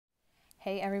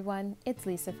Hey everyone, it's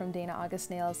Lisa from Dana August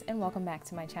Nails and welcome back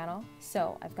to my channel.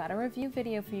 So I've got a review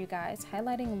video for you guys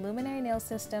highlighting Luminary Nail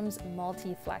System's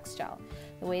Multi-Flex Gel.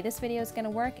 The way this video is going to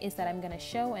work is that I'm going to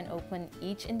show and open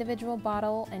each individual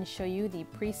bottle and show you the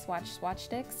pre-swatch swatch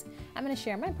sticks. I'm going to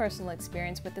share my personal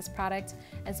experience with this product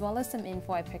as well as some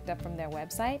info I picked up from their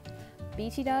website.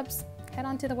 BT Dubs, head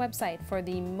on to the website for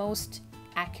the most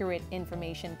accurate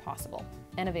information possible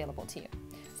and available to you.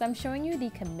 So I'm showing you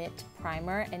the Commit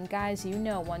Primer, and guys, you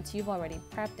know once you've already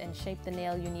prepped and shaped the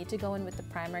nail, you need to go in with the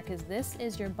primer because this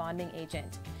is your bonding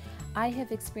agent. I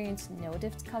have experienced no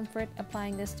discomfort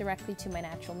applying this directly to my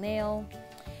natural nail.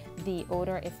 The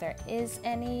odor, if there is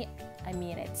any, I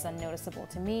mean, it's unnoticeable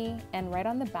to me. And right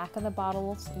on the back of the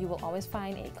bottles, you will always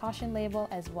find a caution label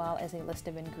as well as a list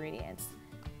of ingredients.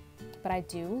 But I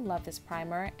do love this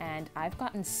primer, and I've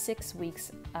gotten 6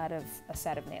 weeks out of a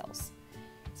set of nails.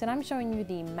 So now I'm showing you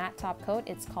the matte top coat.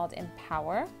 It's called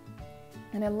Empower.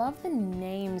 And I love the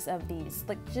names of these.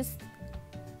 Like, just,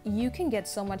 you can get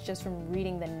so much just from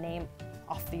reading the name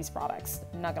off these products,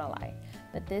 I'm not gonna lie.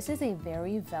 But this is a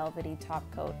very velvety top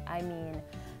coat. I mean,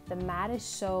 the matte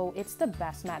is it's the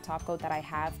best matte top coat that I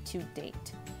have to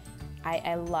date.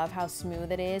 I love how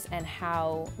smooth it is and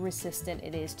how resistant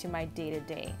it is to my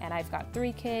day-to-day. And I've got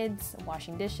 3 kids,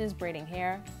 washing dishes, braiding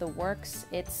hair, the works.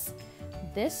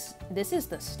 This is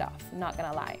the stuff, not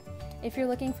gonna lie. If you're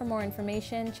looking for more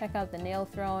information, check out the Nail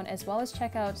Throne as well as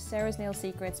check out Sarah's Nail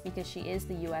Secrets because she is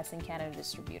the US and Canada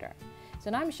distributor. So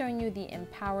now I'm showing you the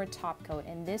Empower top coat,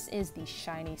 and this is the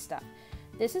shiny stuff.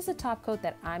 This is a top coat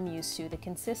that I'm used to. The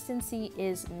consistency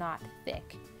is not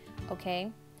thick,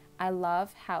 okay? I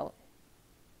love how,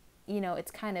 you know,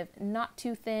 it's kind of not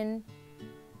too thin,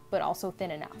 but also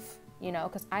thin enough. You know,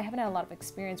 because I haven't had a lot of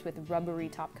experience with rubbery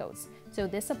top coats. So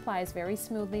this applies very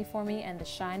smoothly for me, and the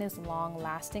shine is long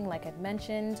lasting. Like I've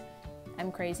mentioned,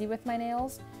 I'm crazy with my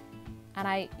nails.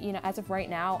 And you know, as of right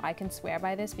now, I can swear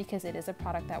by this because it is a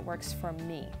product that works for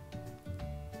me.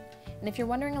 And if you're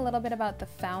wondering a little bit about the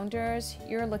founders,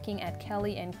 you're looking at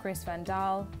Kelly and Chris Van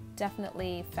Dahl.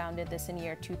 Definitely founded this in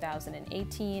year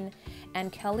 2018,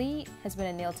 and Kelly has been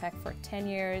a nail tech for 10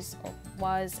 years, or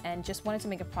was, and just wanted to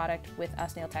make a product with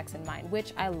us nail techs in mind,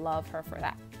 which I love her for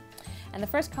that. And the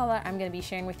first color I'm going to be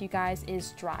sharing with you guys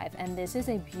is Drive, and this is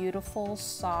a beautiful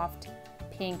soft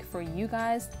pink for you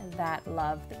guys that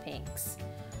love the pinks.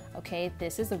 Okay,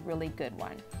 this is a really good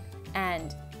one,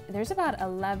 and there's about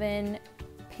 11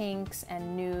 pinks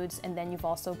and nudes, and then you've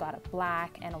also got a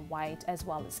black and a white as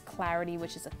well as Clarity,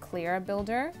 which is a clear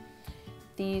builder.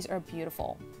 These are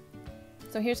beautiful.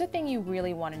 So here's the thing you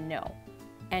really want to know,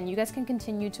 and you guys can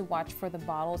continue to watch for the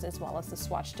bottles as well as the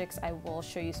swatch sticks. I will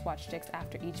show you swatch sticks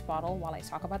after each bottle while I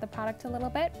talk about the product a little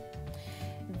bit.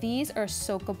 These are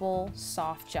soakable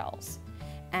soft gels,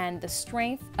 and the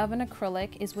strength of an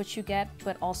acrylic is what you get,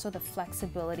 but also the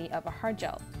flexibility of a hard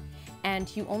gel.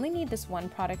 And you only need this one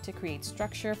product to create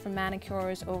structure for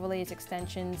manicures, overlays,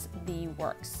 extensions, the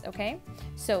works, okay?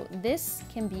 So this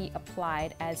can be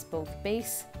applied as both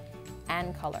base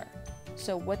and color.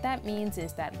 So what that means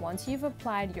is that once you've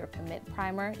applied your Commit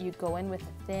Primer, you go in with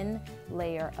a thin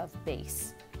layer of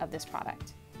base of this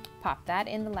product. Pop that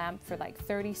in the lamp for like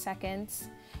 30 seconds,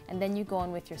 and then you go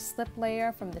in with your slip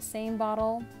layer from the same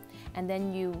bottle. And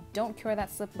then you don't cure that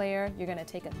slip layer. You're gonna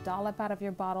take a dollop out of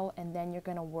your bottle, and then you're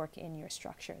gonna work in your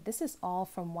structure. This is all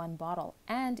from one bottle.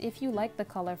 And if you like the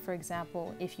color, for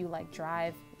example, if you like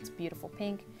Drive, it's beautiful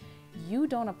pink, you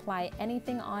don't apply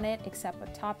anything on it except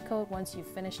a top coat once you've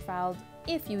finished filed,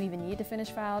 if you even need to finish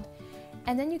filed,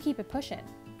 and then you keep it pushing.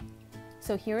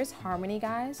 So here is Harmony,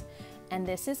 guys, and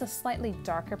this is a slightly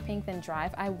darker pink than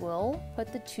Drive. I will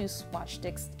put the 2 swatch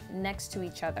sticks next to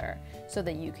each other so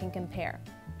that you can compare.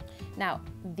 Now,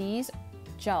 these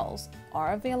gels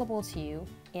are available to you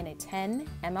in a 10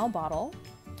 ml bottle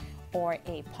or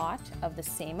a pot of the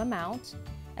same amount,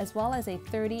 as well as a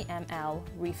 30 ml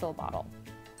refill bottle.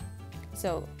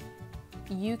 So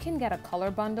you can get a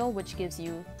color bundle, which gives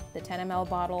you the 10 ml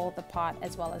bottle, the pot,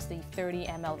 as well as the 30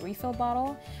 ml refill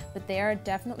bottle. But there are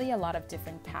definitely a lot of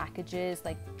different packages,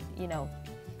 like, you know,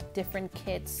 different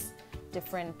kits,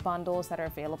 different bundles that are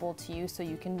available to you, so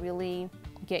you can really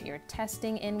get your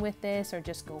testing in with this or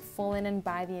just go full in and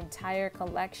buy the entire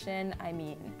collection. I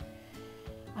mean,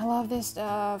 I love this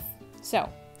stuff. So,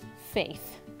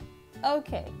 Faith.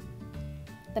 Okay,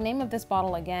 the name of this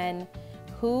bottle again,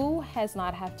 who has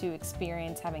not had to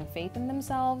experience having faith in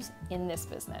themselves in this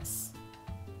business?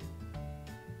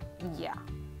 Yeah,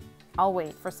 I'll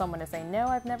wait for someone to say, no,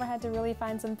 I've never had to really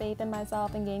find some faith in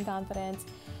myself and gain confidence.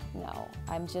 No,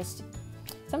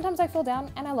 sometimes I feel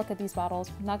down and I look at these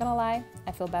bottles. Not gonna lie,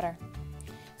 I feel better.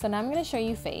 So now I'm gonna show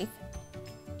you Faith.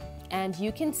 And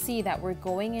you can see that we're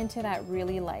going into that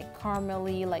really like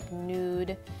caramely, like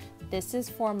nude. This is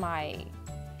for my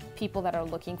people that are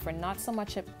looking for not so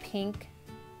much a pink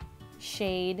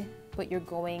shade, but you're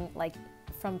going like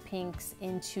from pinks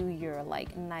into your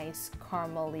like nice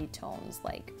caramely tones,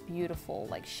 like beautiful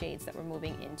like shades that we're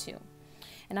moving into.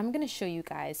 And I'm gonna show you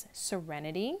guys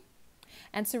Serenity.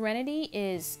 And Serenity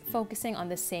is focusing on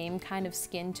the same kind of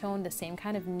skin tone, the same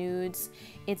kind of nudes.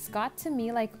 It's got to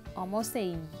me like almost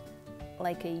a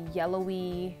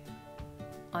yellowy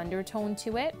undertone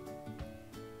to it.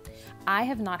 I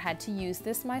have not had to use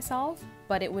this myself,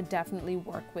 but it would definitely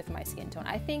work with my skin tone.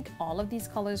 I think all of these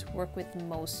colors work with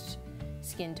most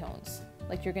skin tones.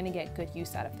 Like you're gonna get good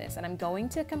use out of this. And I'm going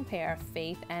to compare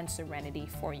Faith and Serenity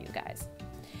for you guys.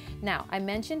 Now, I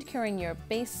mentioned curing your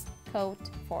base coat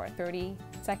for 30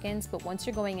 seconds, but once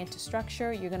you're going into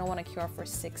structure, you're gonna wanna cure for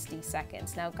 60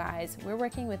 seconds. Now guys, we're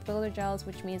working with builder gels,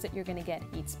 which means that you're gonna get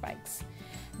heat spikes.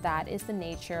 That is the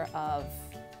nature of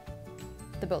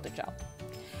the builder gel.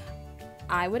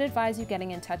 I would advise you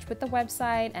getting in touch with the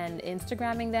website and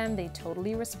Instagramming them. They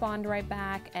totally respond right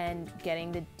back, and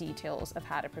getting the details of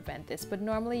how to prevent this. But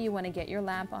normally you wanna get your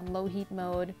lamp on low heat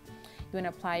mode. You want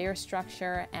to apply your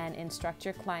structure and instruct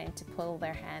your client to pull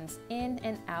their hands in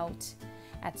and out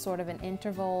at sort of an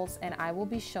intervals. And I will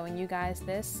be showing you guys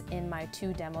this in my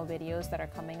 2 demo videos that are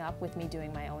coming up with me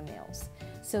doing my own nails.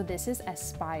 So this is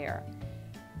Aspire.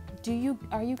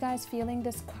 Are you guys feeling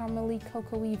this caramely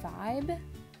cocoa-y vibe?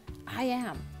 I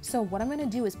am. So what I'm going to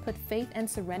do is put Faith and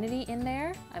Serenity in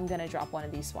there. I'm going to drop one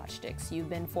of these swatch sticks. You've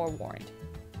been forewarned.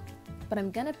 But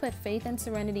I'm going to put Faith and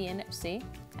Serenity in. See?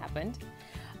 Happened.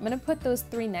 I'm gonna put those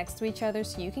 3 next to each other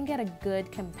so you can get a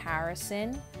good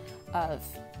comparison of,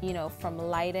 you know, from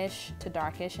lightish to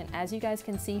darkish. And as you guys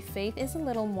can see, Faith is a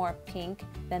little more pink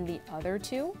than the other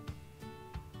 2.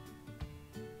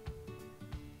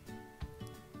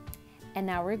 And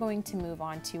now we're going to move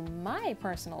on to my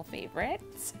personal favorite.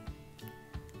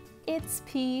 It's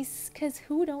Peace, because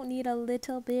who don't need a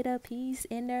little bit of peace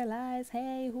in their lives?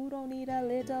 Hey, who don't need a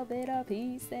little bit of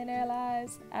peace in their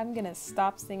lives? I'm gonna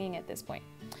stop singing at this point.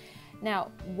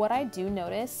 Now, what I do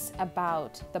notice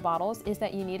about the bottles is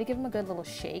that you need to give them a good little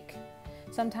shake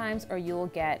sometimes, or you'll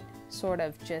get sort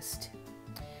of just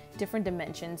different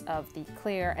dimensions of the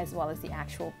clear as well as the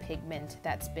actual pigment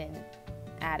that's been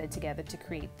added together to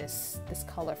create this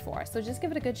color for us. So just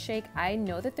give it a good shake. I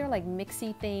know that they're like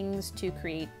mixy things to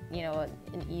create, you know,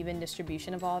 an even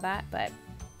distribution of all that, but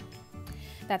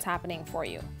that's happening for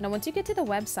you. Now, once you get to the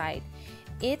website,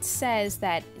 it says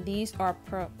that these are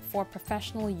for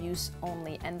professional use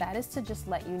only, and that is to just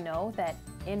let you know that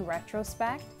in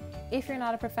retrospect, if you're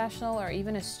not a professional or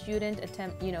even a student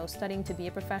studying to be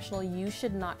a professional, you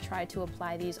should not try to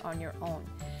apply these on your own.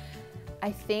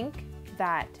 I think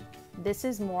that this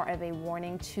is more of a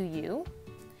warning to you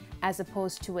as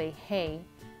opposed to a, hey,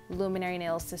 Luminary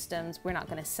Nail Systems, we're not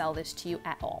going to sell this to you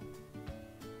at all.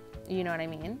 You know what I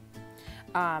mean?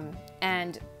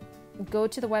 And go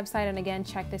to the website and again,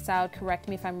 check this out. Correct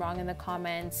me if I'm wrong in the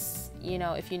comments. You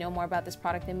know, if you know more about this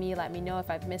product than me, let me know. If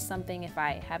I've missed something, if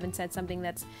I haven't said something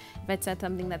if I said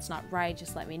something that's not right,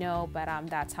 just let me know. But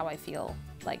that's how I feel.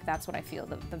 Like, that's what I feel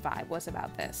the vibe was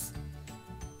about this.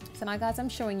 So now guys, I'm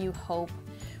showing you Hope,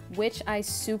 which I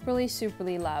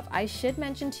superly love. I should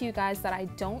mention to you guys that I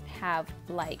don't have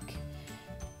like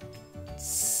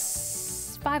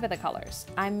 5 of the colors.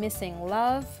 I'm missing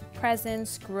Love,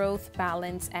 Presence, Growth,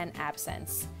 Balance, and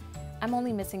Absence. I'm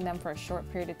only missing them for a short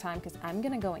period of time because I'm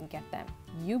gonna go and get them.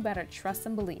 You better trust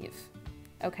and believe,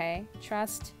 okay?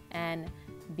 Trust and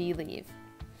believe.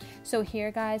 So here,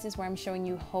 guys, is where I'm showing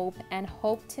you Hope, and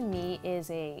Hope to me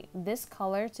is this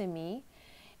color to me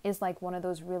is like one of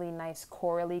those really nice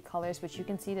corally colors, which you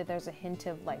can see that there's a hint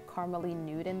of like caramely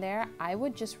nude in there. I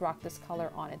would just rock this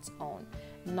color on its own,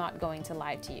 not going to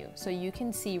lie to you. So you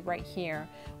can see right here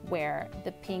where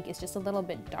the pink is just a little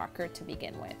bit darker to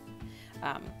begin with.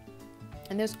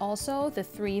 And there's also the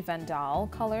 3 Vandal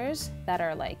colors that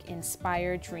are like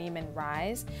Inspire, Dream, and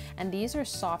Rise. And these are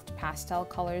soft pastel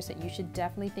colors that you should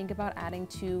definitely think about adding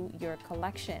to your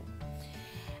collection.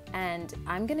 And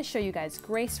I'm gonna show you guys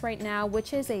Grace right now,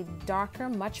 which is a darker,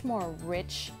 much more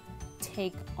rich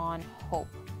take on Hope.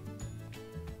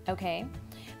 Okay,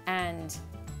 and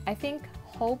I think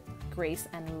Hope, Grace,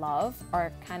 and Love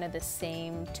are kind of the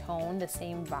same tone, the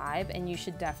same vibe, and you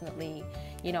should definitely,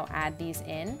 you know, add these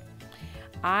in.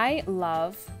 I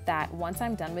love that once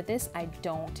I'm done with this, I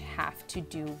don't have to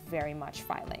do very much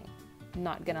filing.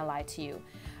 Not gonna lie to you.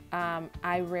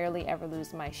 I rarely ever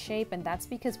lose my shape, and that's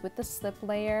because with the slip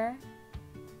layer,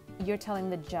 you're telling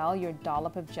the gel, your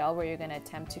dollop of gel where you're going to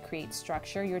attempt to create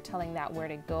structure, you're telling that where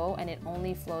to go, and it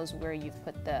only flows where you've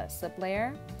put the slip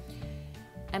layer.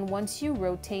 And once you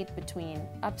rotate between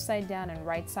upside down and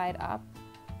right side up,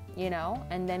 you know,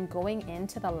 and then going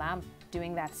into the lamp,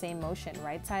 doing that same motion,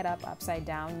 right side up, upside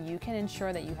down, you can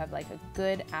ensure that you have like a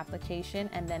good application.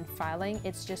 And then filing,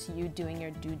 it's just you doing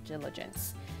your due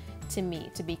diligence, to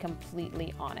me, to be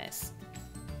completely honest.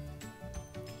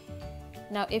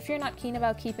 Now, if you're not keen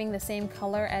about keeping the same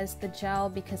color as the gel,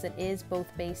 because it is both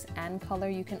base and color,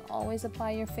 you can always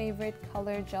apply your favorite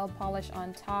color gel polish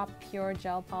on top, pure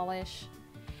gel polish,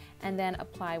 and then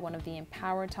apply one of the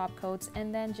Empower top coats,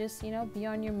 and then just, you know, be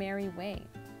on your merry way.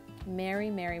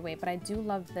 Merry way. But I do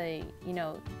love the, you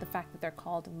know, the fact that they're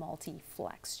called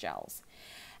multi-flex gels.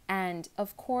 And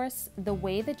of course, the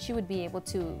way that you would be able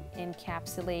to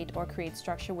encapsulate or create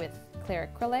structure with clear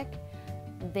acrylic,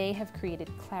 they have created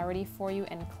clarity for you.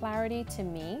 And clarity, to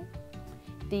me,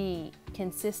 the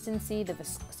consistency, the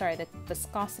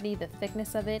viscosity, the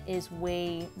thickness of it is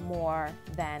way more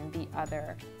than the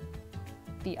other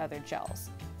gels.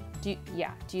 Do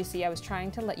you see? I was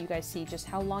trying to let you guys see just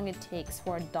how long it takes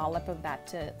for a dollop of that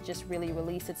to just really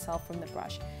release itself from the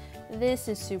brush. This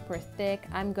is super thick.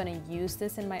 I'm going to use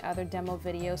this in my other demo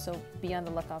video, so be on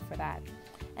the lookout for that.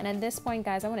 And at this point,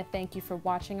 guys, I want to thank you for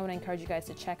watching. I want to encourage you guys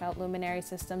to check out Luminary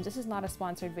Systems. This is not a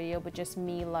sponsored video, but just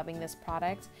me loving this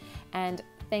product. And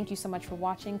thank you so much for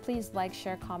watching. Please like,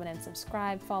 share, comment, and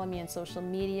subscribe. Follow me on social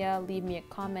media. Leave me a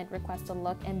comment, request a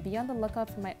look, and be on the lookout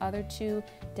for my other 2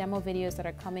 demo videos that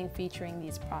are coming featuring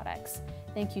these products.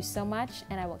 Thank you so much,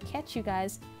 and I will catch you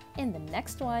guys in the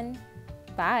next one.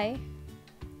 Bye.